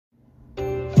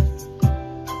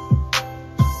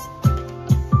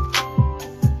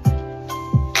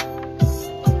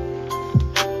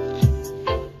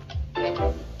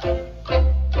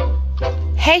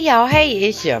Hey y'all, hey,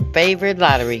 it's your favorite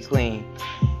lottery queen.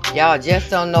 Y'all just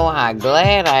don't know how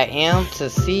glad I am to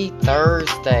see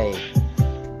Thursday.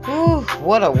 Whew,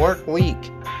 what a work week.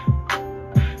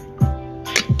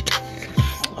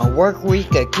 A work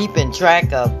week of keeping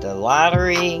track of the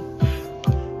lottery,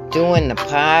 doing the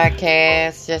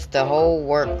podcast, just the whole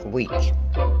work week.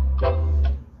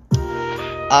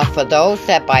 For those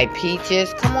that buy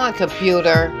peaches, come on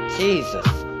computer, Jesus.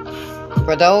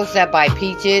 For those that buy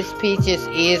peaches, peaches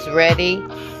is ready,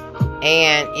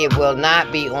 and it will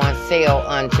not be on sale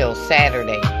until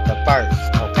Saturday the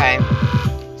 1st, okay?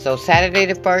 So Saturday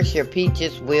the 1st, your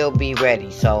peaches will be ready.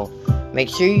 So make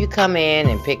sure you come in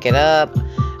and pick it up.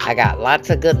 I got lots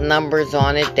of good numbers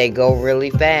on it. They go really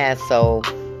fast, so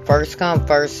first come,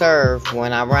 first serve.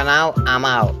 When I run out, I'm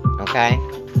out, okay?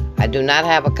 I do not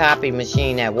have a copy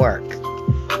machine at work.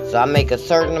 So I make a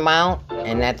certain amount,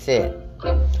 and that's it.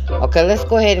 Okay, let's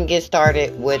go ahead and get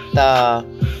started with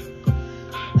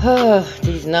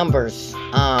these numbers.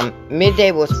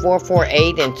 Midday was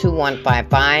 448 and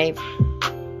 2155.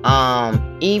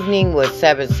 Evening was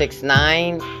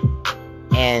 769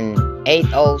 and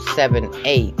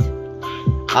 8078.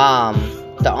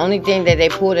 The only thing that they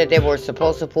pulled that they were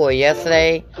supposed to pull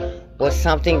yesterday was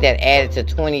something that added to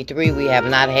 23 we have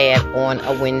not had on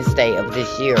a Wednesday of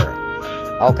this year.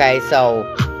 Okay, so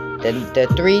the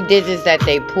three digits that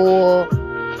they pull,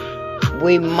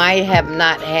 we might have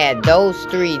not had those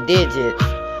three digits,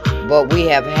 but we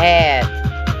have had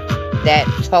that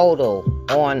total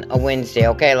on a Wednesday,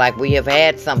 okay? Like we have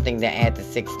had something that added to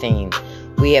 16.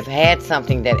 We have had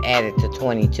something that added to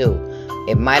 22.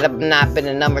 It might have not been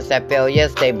the numbers that fell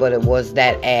yesterday, but it was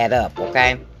that add up,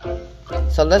 okay?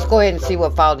 So let's go ahead and see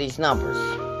what followed these numbers.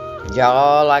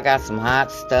 Y'all, I got some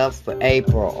hot stuff for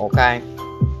April, okay?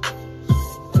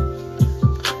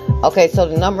 Okay, so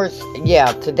the numbers,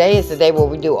 yeah, today is the day where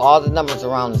we do all the numbers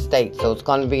around the state. So it's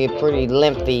going to be a pretty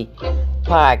lengthy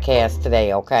podcast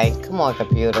today, okay? Come on,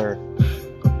 computer.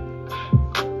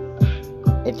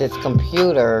 If this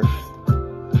computer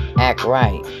act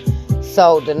right.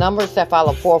 So the numbers that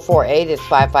follow 448 is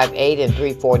 558 and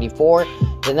 344.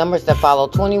 The numbers that follow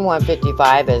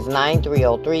 2155 is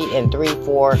 9303 and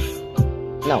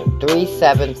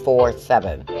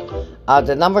 3747.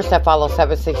 The numbers that follow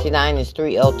 769 is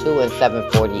 302 and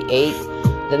 748.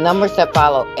 The numbers that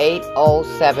follow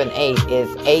 8078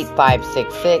 is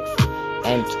 8566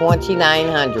 and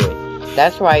 2900.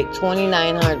 That's right,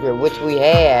 2900, which we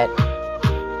had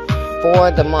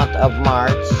for the month of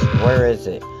March. Where is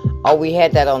it? Oh, we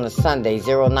had that on a Sunday,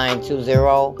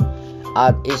 0920.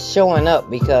 It's showing up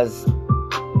because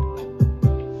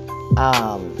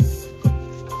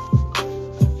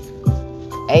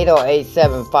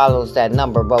 8087 follows that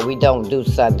number, but we don't do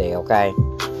Sunday, okay?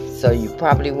 So you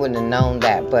probably wouldn't have known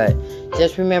that, but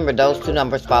just remember those two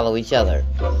numbers follow each other.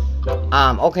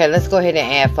 Okay, let's go ahead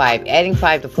and add 5. Adding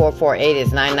 5 to 448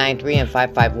 is 993 and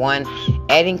 551.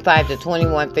 Adding 5 to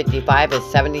 2155 is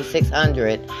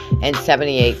 7600 and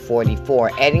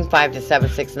 7844. Adding 5 to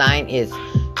 769 is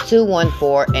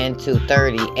 214 and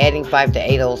 230. Adding 5 to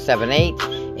 8078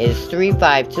 is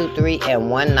 3523 and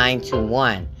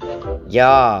 1921.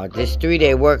 Y'all, this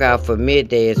 3-day workout for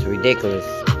midday is ridiculous.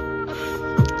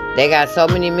 They got so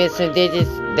many missing digits,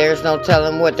 there's no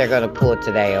telling what they're going to pull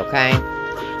today, okay?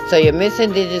 So your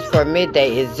missing digits for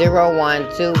midday is 0, 1,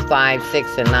 2, 5,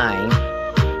 6, and 9.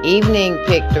 Evening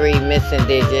pick 3 missing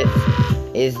digits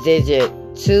is digit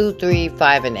 2, 3,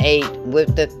 5, and 8,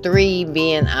 with the 3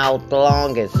 being out the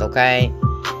longest, okay?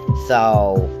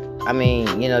 So, I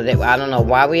mean, you know, I don't know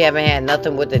why we haven't had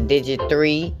nothing with the digit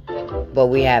 3, but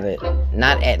we have it.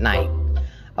 Not at night.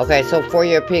 Okay, so for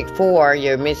your pick 4,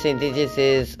 your missing digits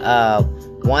is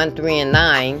 1, 3, and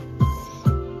 9.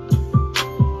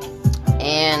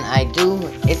 And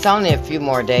it's only a few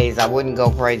more days. I wouldn't go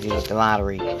crazy with the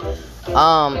lottery.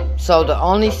 So the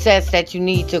only sets that you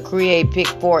need to create pick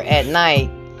 4 at night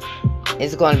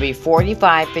is going to be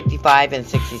 45, 55, and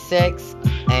 66.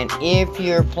 And if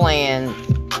you're playing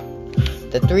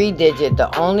the 3-digit, the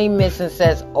only missing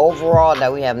sets overall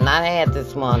that we have not had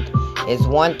this month is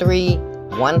 13,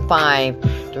 15,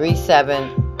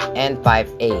 37, and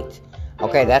 58.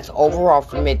 Okay, that's overall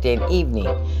for midday and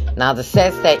evening. Now the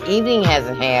sets that evening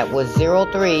hasn't had was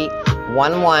 03,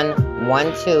 11,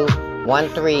 12,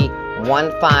 13,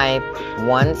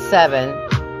 15, 17,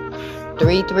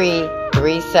 33,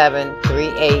 37,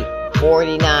 38,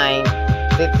 49,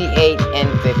 58,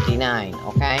 and 59.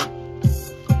 Okay.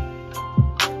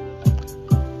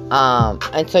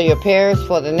 And so your pairs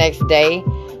for the next day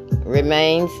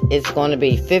remains, it's going to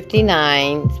be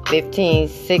 59, 15,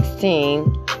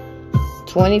 16,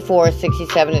 24,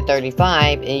 67, and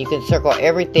 35, and you can circle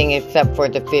everything except for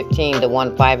the 15, the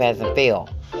 1 5 hasn't filled.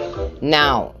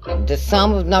 Now, the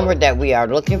sum of number that we are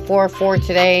looking for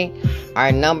today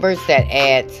are numbers that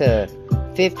add to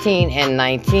 15 and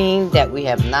 19 that we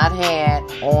have not had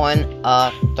on a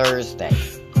Thursday.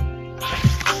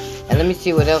 And let me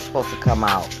see what else is supposed to come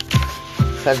out.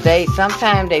 Because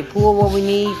sometimes they pull what we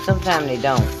need, sometimes they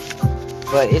don't.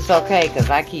 But it's okay, because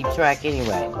I keep track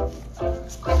anyway.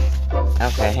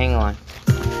 Okay, hang on.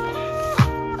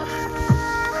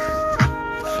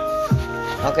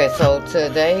 Okay, so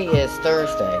today is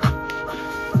Thursday.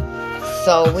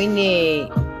 So we need...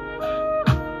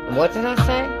 What did I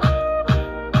say?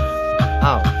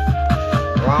 Oh,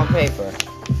 wrong paper.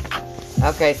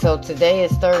 Okay, so today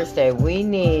is Thursday. We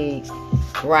need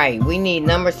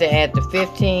numbers to add to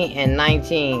 15 and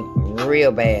 19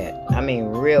 real bad. I mean,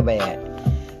 real bad.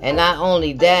 And not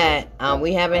only that,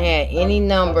 we haven't had any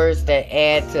numbers that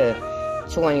add to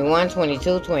 21,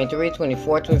 22, 23,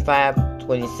 24, 25,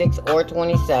 26, or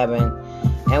 27.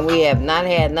 And we have not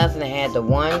had nothing to add to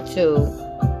 1, 2,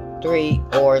 3,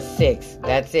 or 6.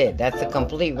 That's it. That's a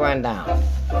complete rundown.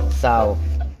 So,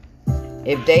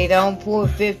 if they don't pull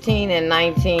 15 and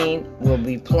 19, we'll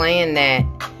be playing that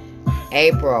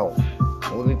April.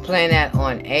 We'll be playing that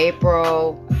on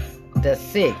April the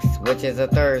 6th, which is a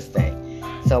Thursday.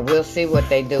 So we'll see what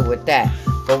they do with that.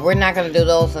 But we're not going to do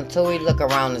those until we look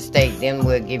around the state. Then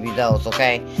we'll give you those,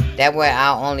 okay? That way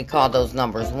I'll only call those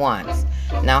numbers once.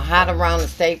 Now, hot around the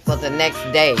state for the next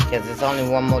day, because it's only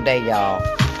one more day, y'all.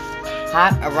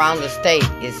 Hot around the state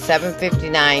is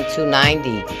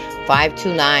 759-290,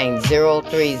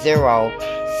 529-030,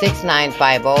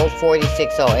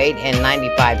 6950-4608, and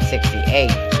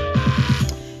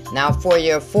 9568. Now, for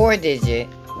your 4-digit,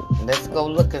 let's go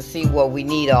look and see what we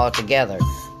need all together.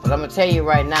 But I'm going to tell you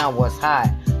right now what's hot.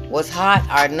 What's hot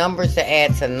are numbers to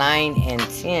add to 9 and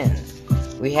 10.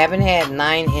 We haven't had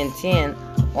 9 and 10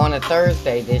 on a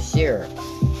Thursday this year.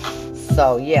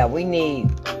 So, yeah, we need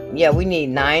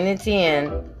 9 and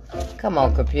 10. Come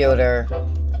on, computer.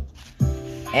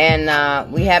 And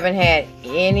we haven't had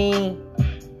any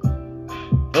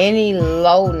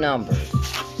low numbers.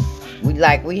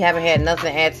 We haven't had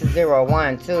nothing add to 0,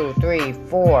 1, 2, 3,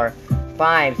 4,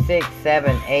 5, 6,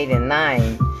 7, 8, and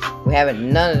 9. We haven't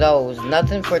none of those.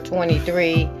 Nothing for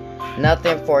 23,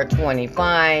 nothing for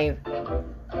 25,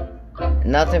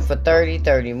 nothing for 30,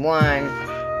 31,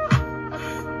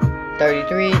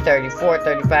 33, 34,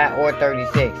 35, or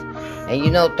 36. And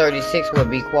you know 36 would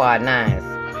be quad 9s.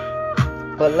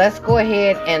 But let's go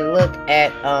ahead and look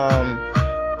at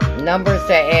numbers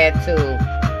that add to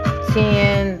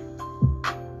 10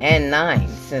 and 9,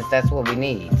 since that's what we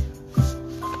need.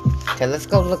 Okay, let's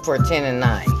go look for 10 and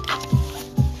 9.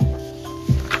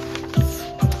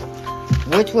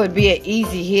 Which would be an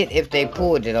easy hit if they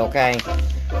pulled it, okay?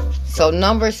 So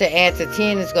numbers to add to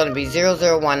 10 is going to be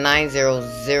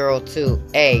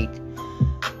 00190028,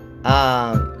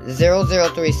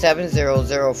 0037,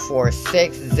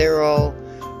 0046,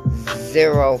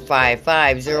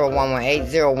 0055, 0118,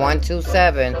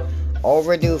 0127,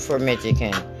 overdue for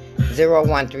Michigan.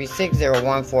 0136,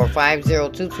 0145,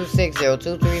 0226,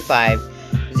 0235,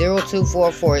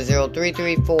 0244,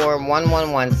 0334,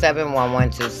 1117,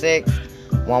 1126,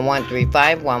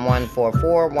 1135,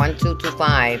 1144,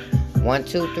 1225,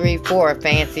 1234,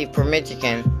 fancy for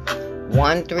Michigan,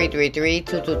 1333,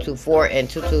 2224, and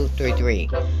 2233.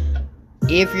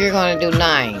 If you're going to do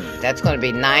 9, that's going to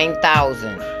be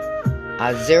 9,000.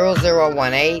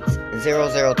 0018,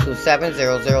 0027,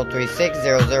 0036,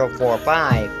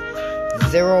 0045,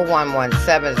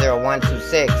 0117,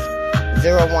 0126,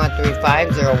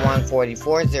 0135,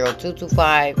 0144,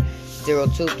 0225,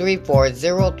 0234,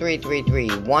 0333,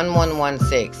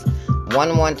 1116,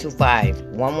 1125,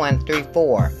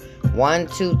 1134,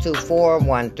 1224,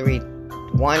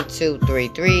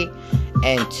 1233,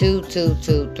 and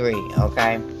 2223,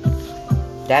 okay?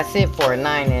 That's it for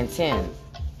 9 and 10.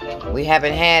 We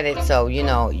haven't had it, so,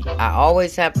 I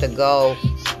always have to go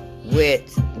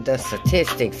with the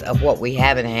statistics of what we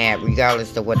haven't had,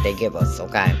 regardless of what they give us,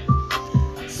 okay?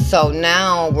 So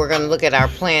now we're going to look at our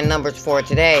planned numbers for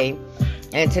today.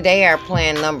 And today our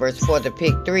planned numbers for the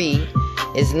pick 3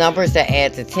 is numbers that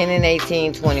add to 10 and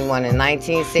 18, 21 and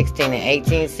 19, 16 and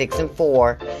 18, 6 and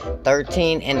 4,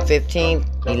 13 and 15,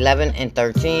 11 and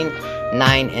 13,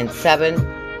 9 and 7,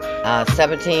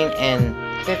 17 and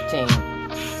 15.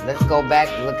 Let's go back,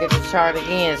 look at the chart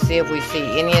again, see if we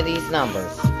see any of these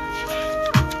numbers.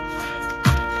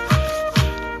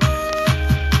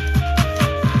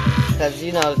 Because,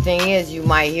 the thing is, you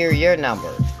might hear your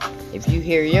number. If you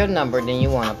hear your number, then you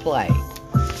want to play.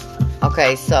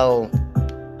 Okay, so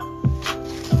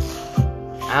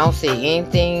I don't see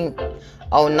anything.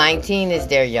 Oh, 19 is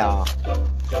there, y'all.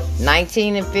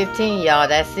 19 and 15, y'all,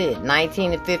 that's it.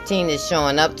 19 and 15 is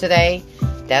showing up today.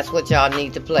 That's what y'all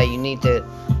need to play. You need to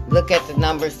look at the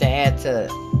numbers to add to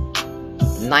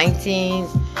 19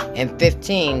 and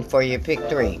 15 for your pick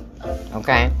 3.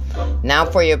 Okay? Now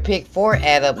for your pick 4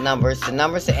 add up numbers, the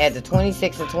numbers to add to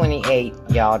 26 and 28.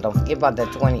 Y'all, don't forget about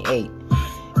that 28.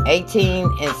 18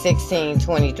 and 16,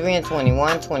 23 and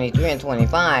 21, 23 and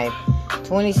 25,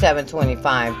 27,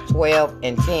 25, 12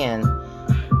 and 10,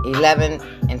 11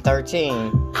 and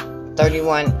 13,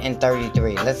 31 and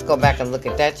 33. Let's go back and look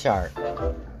at that chart.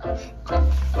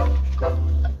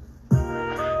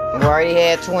 We already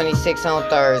had 26 on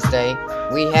Thursday.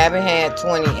 We haven't had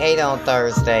 28 on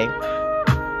Thursday.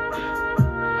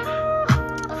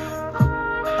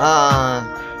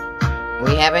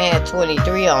 We haven't had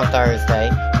 23 on Thursday.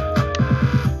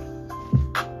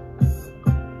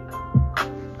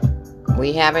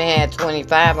 We haven't had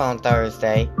 25 on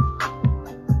Thursday.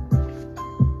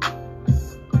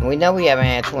 We know we haven't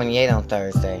had 28 on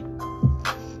Thursday.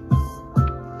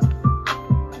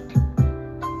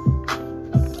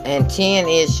 And 10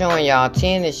 is showing, y'all.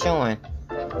 10 is showing.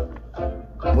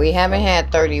 We haven't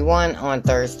had 31 on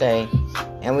Thursday.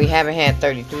 And we haven't had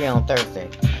 33 on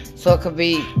Thursday. So it could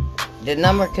be, the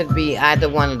number could be either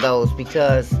one of those,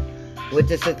 because with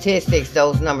the statistics,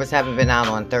 those numbers haven't been out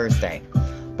on Thursday.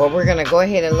 But we're going to go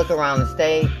ahead and look around the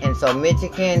state. And so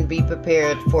Michigan, be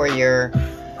prepared for your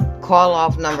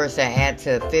call-off numbers that add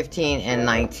to 15 and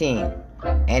 19.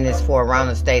 And it's for around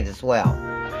the state as well.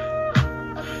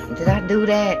 Did I do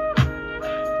that?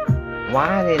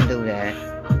 Why I didn't do that?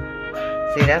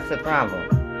 See, that's the problem.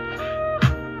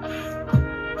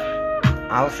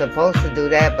 I was supposed to do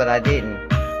that, but I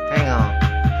didn't. Hang on.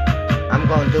 I'm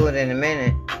going to do it in a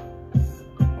minute.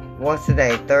 What's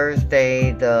today?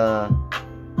 Thursday the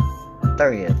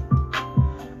 30th.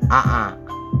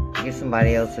 Get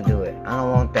somebody else to do it. I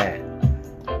don't want that.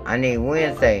 I need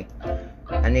Wednesday.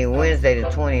 I need Wednesday the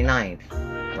 29th.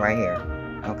 Right here.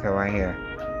 Okay, right here.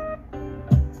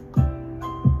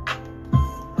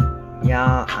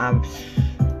 Y'all,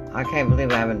 I can't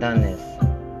believe I haven't done this.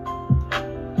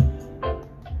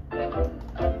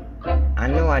 I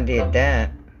knew I did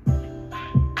that.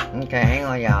 Okay, hang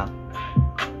on, y'all.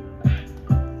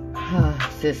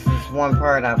 This is one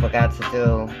part I forgot to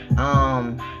do.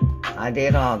 I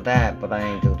did all that, but I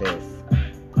didn't do this.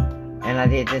 And I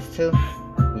did this too?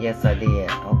 Yes, I did.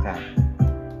 Okay.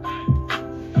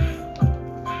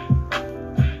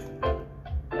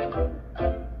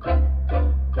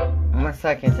 1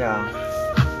 second, y'all.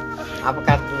 I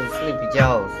forgot to do the Sleepy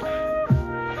Joes.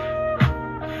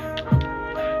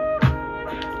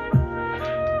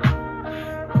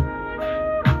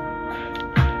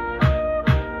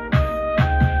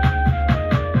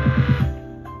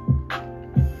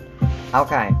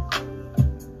 Okay.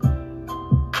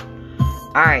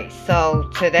 Alright, so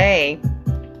today,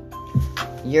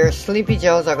 your Sleepy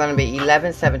Joes are going to be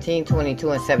 11, 17,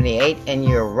 22, and 78. And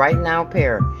your right now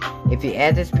pair, if you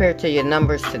add this pair to your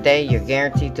numbers today, you're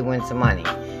guaranteed to win some money.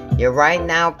 Your right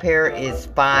now pair is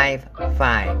 5,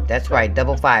 5. That's right,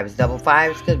 double fives. Double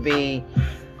fives could be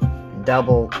a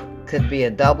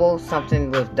double, something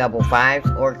with double fives,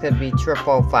 or it could be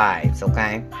triple fives,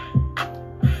 okay?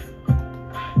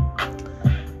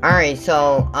 Alright,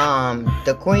 so,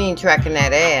 the queen tracking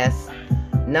that ass.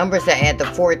 Numbers that add to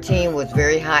 14 was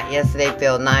very hot yesterday,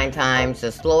 fell 9 times.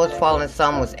 The slowest falling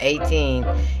sum was 18.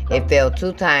 It fell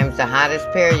 2 times. The hottest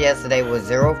pair yesterday was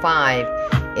 05.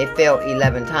 It fell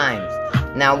 11 times.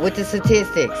 Now, with the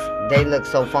statistics, they look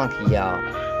so funky, y'all.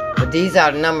 But these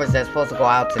are the numbers that's supposed to go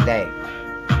out today.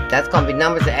 That's going to be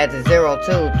numbers that add to 0,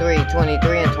 2, 3,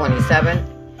 23, and 27.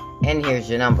 And here's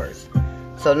your numbers.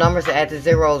 So numbers that add to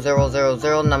 0, 0, 0,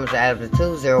 0. Numbers that add up to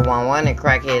 2, 0, 1, 1. And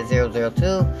crackhead 0, 0,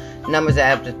 2. Numbers that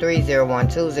add up to 3, 0, 1,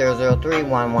 2, 0, 0, 3,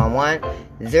 1, 1, 1.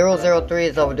 0, 0, 3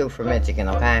 is overdue for Michigan,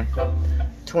 okay?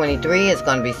 23 is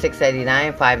going to be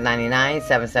 689, 599,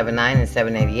 779, and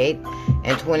 788.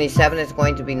 And 27 is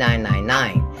going to be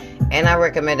 999. And I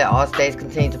recommend that all states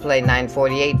continue to play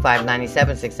 948,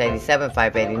 597, 687,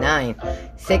 589,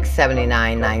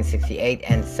 679, 968,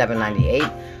 and 798.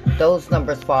 Those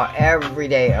numbers fall every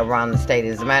day around the state.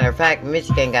 As a matter of fact,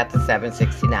 Michigan got to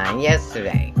 769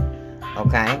 yesterday.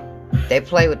 Okay? They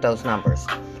play with those numbers.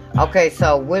 Okay,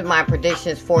 so with my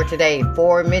predictions for today,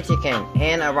 for Michigan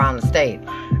and around the state,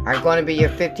 are going to be your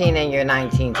 15 and your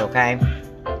 19s, okay?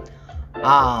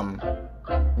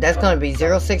 That's going to be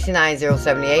 069,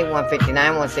 078, 159,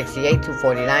 168,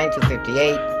 249,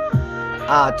 258,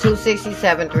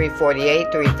 267,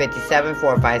 348, 357,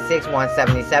 456,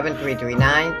 177,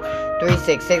 339,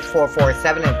 366,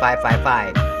 447, and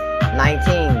 555.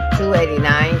 19,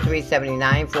 289,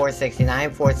 379,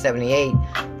 469, 478,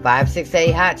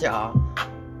 568 hot, y'all.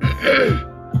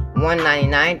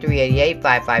 199, 388,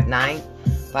 559,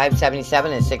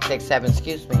 577, and 667,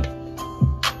 excuse me.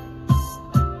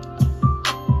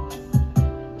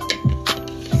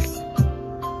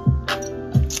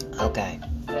 Okay.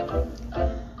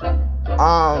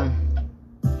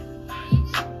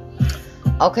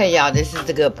 Okay, y'all, this is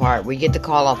the good part. We get to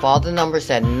call off all the numbers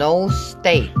that no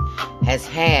state has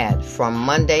had from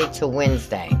Monday to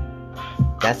Wednesday.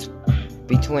 That's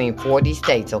between 40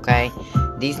 states, okay?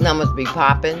 These numbers be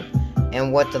popping,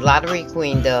 and what the Lottery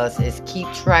Queen does is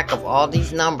keep track of all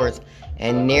these numbers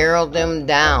and narrow them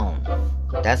down.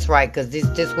 That's right, because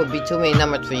this would be too many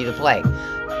numbers for you to play.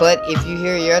 But if you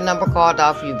hear your number called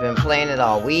off, you've been playing it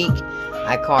all week,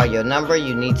 I call your number,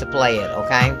 you need to play it,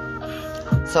 okay?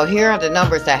 So here are the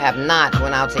numbers that have not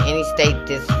went out to any state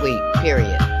this week,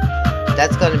 period.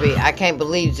 That's going to be, I can't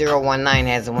believe 019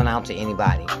 hasn't went out to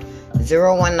anybody. 019,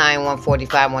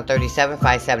 145, 137,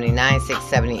 579,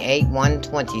 678,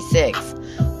 126,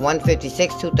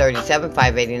 156, 237,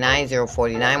 589,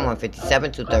 049,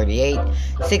 157, 238,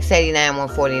 689,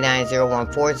 149,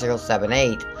 014,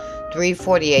 078,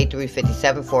 348,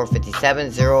 357,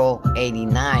 457,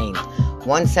 089,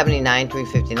 179,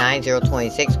 359,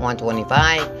 026,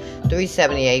 125,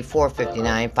 378,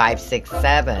 459,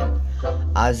 567,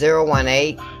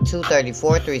 018,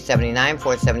 234, 379,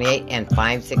 478, and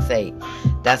 568.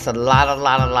 That's a lot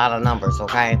of numbers,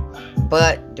 okay?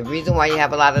 But the reason why you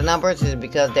have a lot of numbers is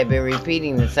because they've been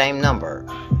repeating the same number,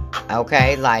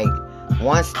 okay? Like,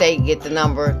 one state get the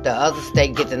number, the other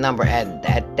state get the number at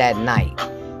that night.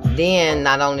 Then,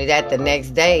 not only that, the next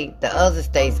day, the other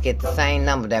states get the same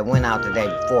number that went out the day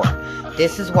before.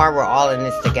 This is why we're all in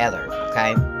this together,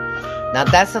 okay? Now,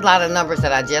 that's a lot of numbers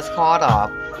that I just called off.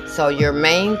 So, your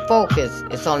main focus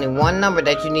is only one number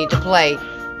that you need to play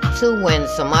to win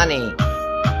some money.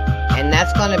 And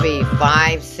that's going to be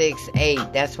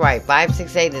 568. That's right,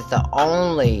 568 is the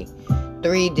only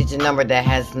 3-digit number that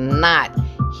has not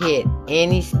hit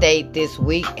any state this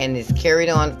week and is carried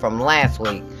on from last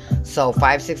week. So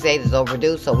 568 is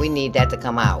overdue, so we need that to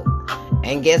come out.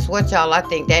 And guess what, y'all? I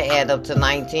think that add up to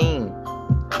 19.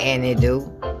 And it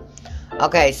do.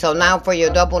 Okay, so now for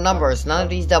your double numbers. None of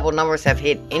these double numbers have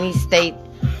hit any state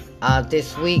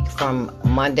this week from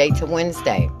Monday to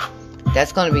Wednesday.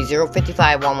 That's going to be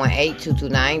 055, 118,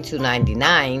 229,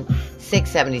 299,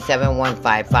 677,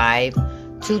 155,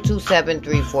 227,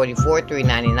 344,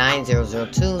 399,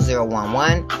 002,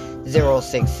 011,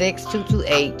 066,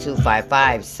 228,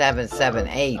 255,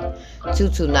 778,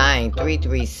 229,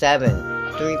 337,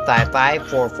 355,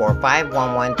 445,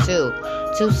 112,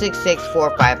 266,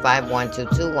 455,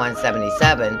 122,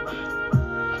 177,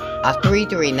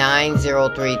 339,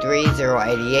 033,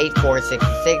 088,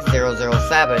 466,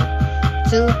 007,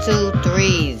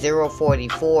 223,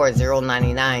 044,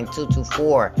 099,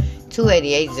 224,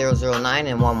 288, 009,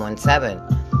 and 117.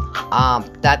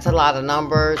 That's a lot of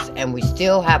numbers, and we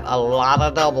still have a lot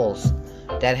of doubles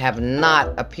that have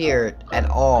not appeared at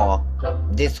all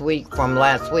this week from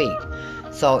last week.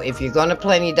 So if you're going to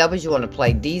play any doubles, you want to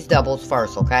play these doubles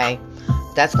first, okay?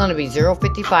 That's going to be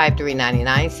 055,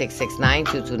 399, 669,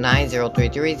 229,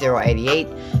 033, 088,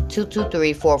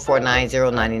 223, 449,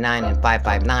 099, and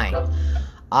 559.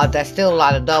 That's still a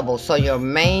lot of doubles. So your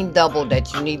main double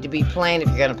that you need to be playing if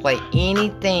you're going to play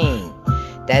anything,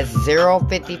 that's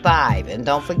 055. And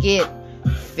don't forget,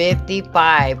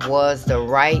 55 was the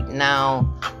right now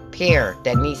pair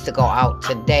that needs to go out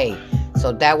today.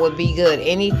 So that would be good.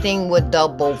 Anything with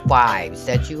double fives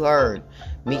that you heard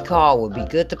me call would be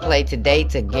good to play today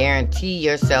to guarantee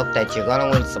yourself that you're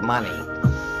going to win some money.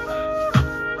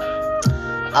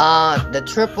 The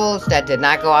triples that did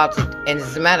not go out to, and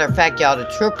as a matter of fact, y'all, the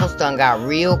triples done got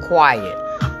real quiet.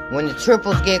 When the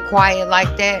triples get quiet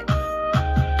like that,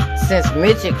 since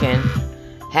Michigan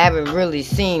haven't really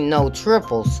seen no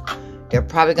triples, they're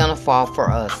probably gonna fall for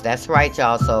us. That's right,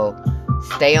 y'all. So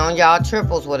stay on y'all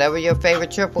triples. Whatever your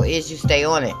favorite triple is, you stay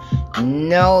on it.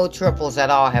 No triples at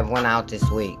all have went out this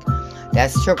week.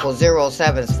 That's triple 0s,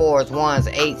 7s, 4s, 1s,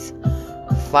 8s,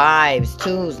 5s,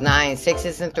 2s, 9s,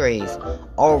 6s, and 3s.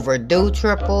 Overdue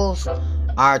triples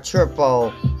are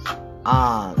triple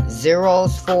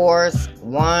 0s, 4s,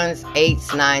 1s, 8s,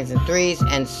 9s, and 3s.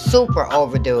 And super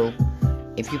overdue,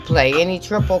 if you play any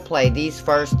triple, play these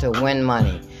first to win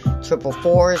money. Triple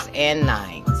 4s and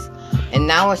 9s. And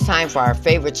now it's time for our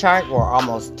favorite chart. We're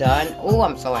almost done. Oh,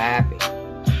 I'm so happy.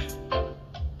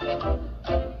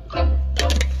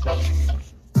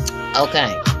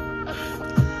 Okay.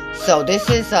 So this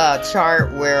is a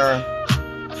chart where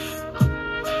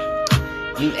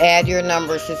You add your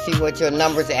numbers to see what your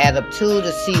numbers add up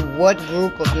to see what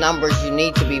group of numbers you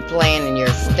need to be playing in your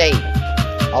state.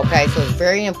 Okay, so it's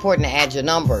very important to add your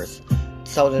numbers.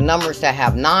 So the numbers that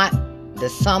have not, the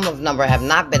sum of number have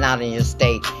not been out in your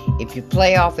state. If you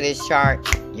play off of this chart,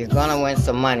 you're going to win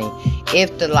some money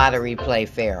if the lottery play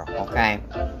fair, okay?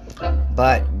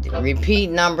 But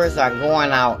repeat numbers are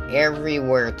going out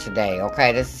everywhere today,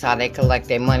 okay? This is how they collect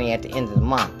their money at the end of the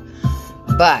month.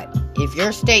 But if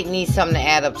your state needs something to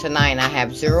add up to 9, I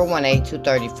have 018,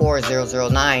 234,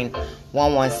 009,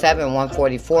 117,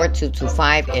 144,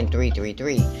 225, and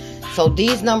 333. So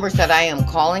these numbers that I am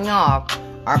calling off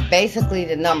are basically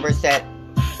the numbers that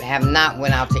have not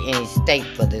went out to any state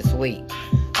for this week.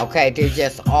 Okay, they're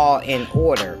just all in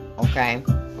order, okay?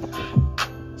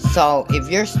 So if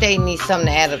your state needs something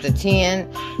to add up to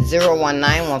 10, 019,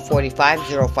 145,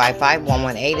 055,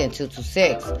 118, and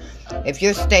 226. If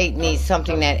your state needs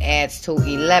something that adds to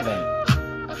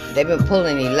 11, they've been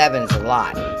pulling 11s a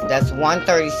lot. That's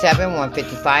 137,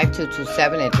 155,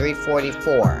 227, and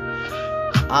 344.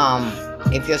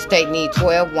 If your state needs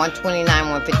 12, 129,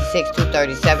 156,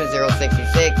 237,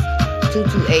 066,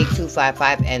 228,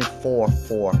 255, and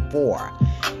 444.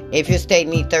 If your state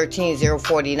needs 13,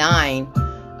 049,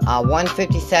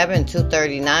 157,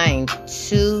 239,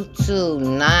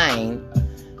 229,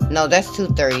 no, that's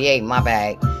 238, my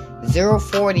bad.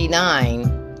 049,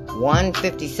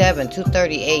 157,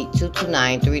 238,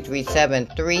 229, 337,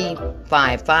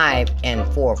 355, and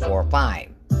 445.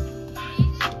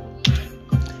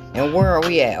 And where are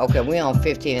we at? Okay, we're on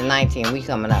 15 and 19. We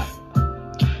coming up.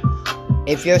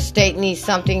 If your state needs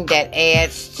something that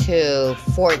adds to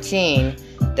 14,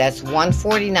 that's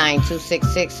 149,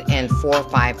 266, and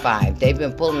 455. They've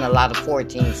been pulling a lot of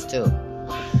 14s too.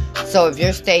 So if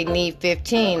your state needs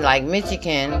 15, like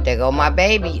Michigan, there go my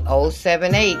baby,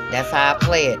 078. That's how I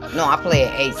play it. No, I play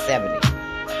it 870.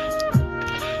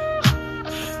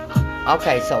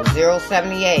 Okay, so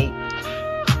 078.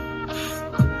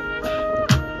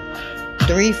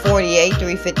 348,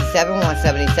 357,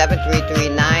 177,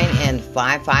 339, and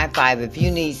 555. If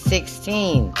you need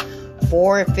 16,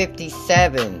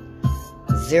 457,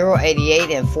 088,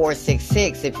 and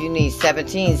 466. If you need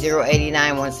 17,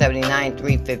 089, 179,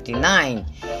 359.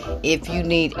 If you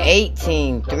need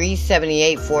 18,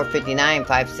 378, 459,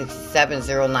 567,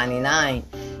 099,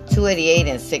 288,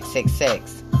 and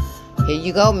 666. Here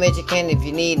you go, Michigan. If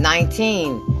you need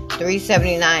 19,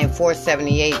 379,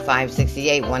 478,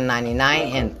 568,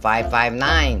 199, and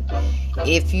 559.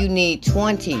 If you need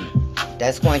 20,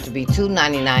 that's going to be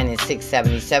 299 and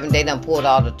 677. They done pulled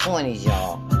all the 20s,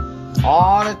 y'all.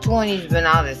 All the 20s been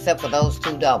out except for those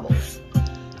two doubles.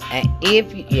 And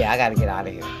if you, yeah, I gotta get out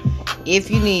of here. If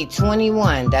you need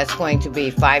 21, that's going to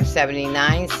be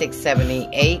 579,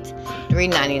 678,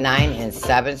 399, and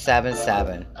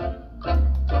 777.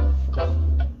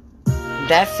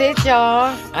 That's it,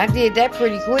 y'all. I did that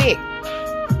pretty quick.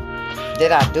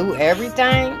 Did I do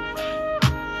everything?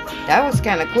 That was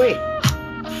kind of quick.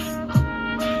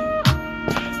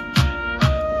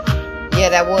 Yeah,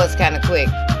 that was kind of quick.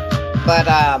 But,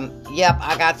 yep,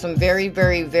 I got some very,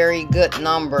 very, very good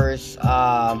numbers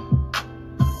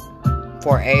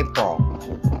for April.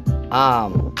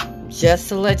 Just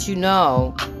to let you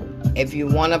know, if you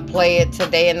want to play it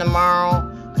today and tomorrow,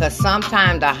 because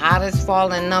sometimes the hottest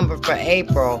falling number for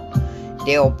April,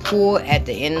 they'll pull at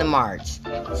the end of March.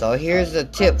 So here's a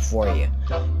tip for you.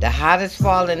 The hottest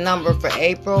falling number for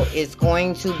April is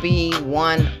going to be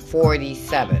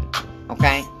 147.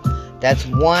 Okay? That's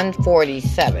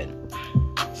 147.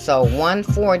 So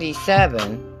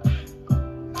 147,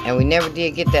 and we never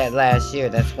did get that last year.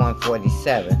 That's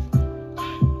 147.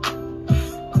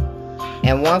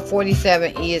 And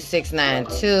 147 is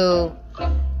 692.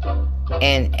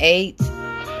 And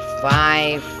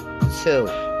 852.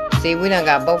 See, we done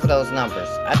got both of those numbers.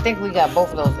 I think we got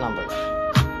both of those numbers.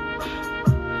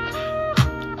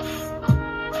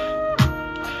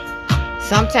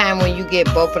 Sometime when you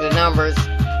get both of the numbers,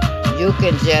 you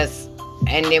can just,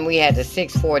 and then we had the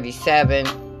 647,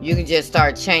 you can just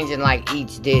start changing like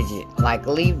each digit. Like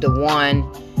leave the 1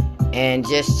 and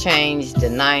just change the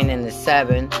 9 and the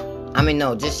 7. I mean,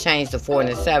 no, just change the 4 and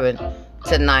the 7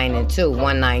 to 9 and 2,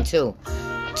 192.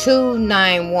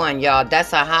 291, y'all.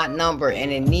 That's a hot number,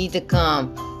 and it need to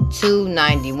come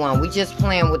 291. We just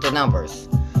playing with the numbers.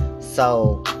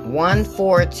 So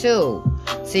 142.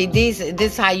 See, this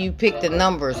is how you pick the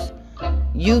numbers.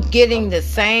 You getting the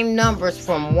same numbers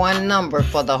from one number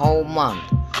for the whole month.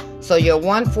 So your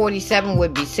 147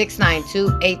 would be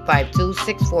 692, 852,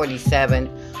 647,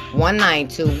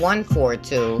 192,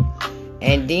 142,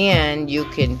 and then you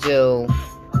can do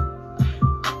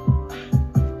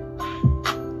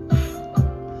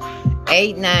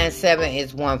 897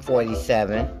 is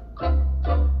 147.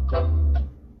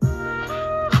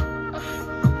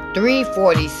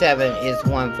 347 is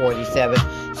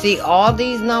 147. See, all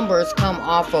these numbers come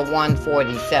off of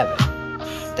 147.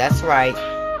 That's right.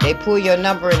 They pull your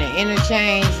number in the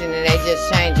interchange and then they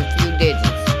just change a few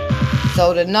digits.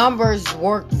 So the numbers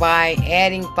work by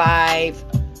adding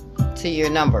 5 to your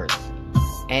numbers.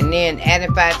 And then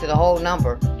adding 5 to the whole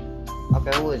number.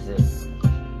 Okay, who is this?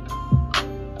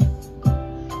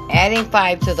 Adding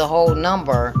 5 to the whole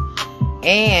number.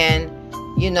 And,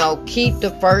 you know, keep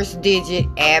the first digit,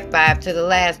 add 5 to the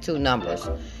last two numbers.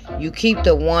 You keep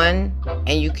the 1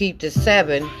 and you keep the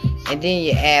 7, and then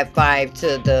you add 5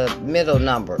 to the middle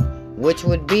number, which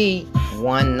would be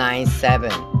 197.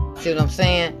 See what I'm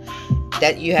saying?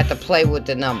 That you have to play with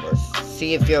the numbers.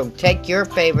 See if you take your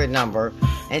favorite number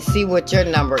and see what your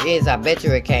number is. I bet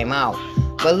you it came out.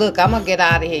 But look, I'm gonna get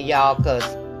out of here, y'all, because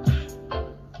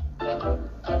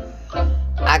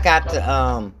I got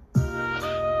to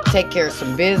take care of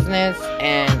some business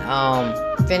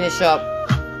and finish up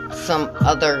some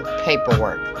other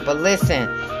paperwork. But listen,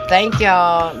 thank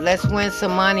y'all. Let's win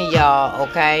some money, y'all,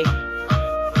 okay?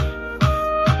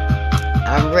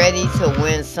 I'm ready to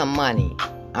win some money.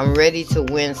 I'm ready to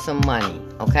win some money,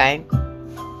 okay?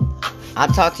 I'll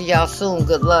talk to y'all soon.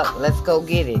 Good luck. Let's go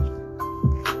get it.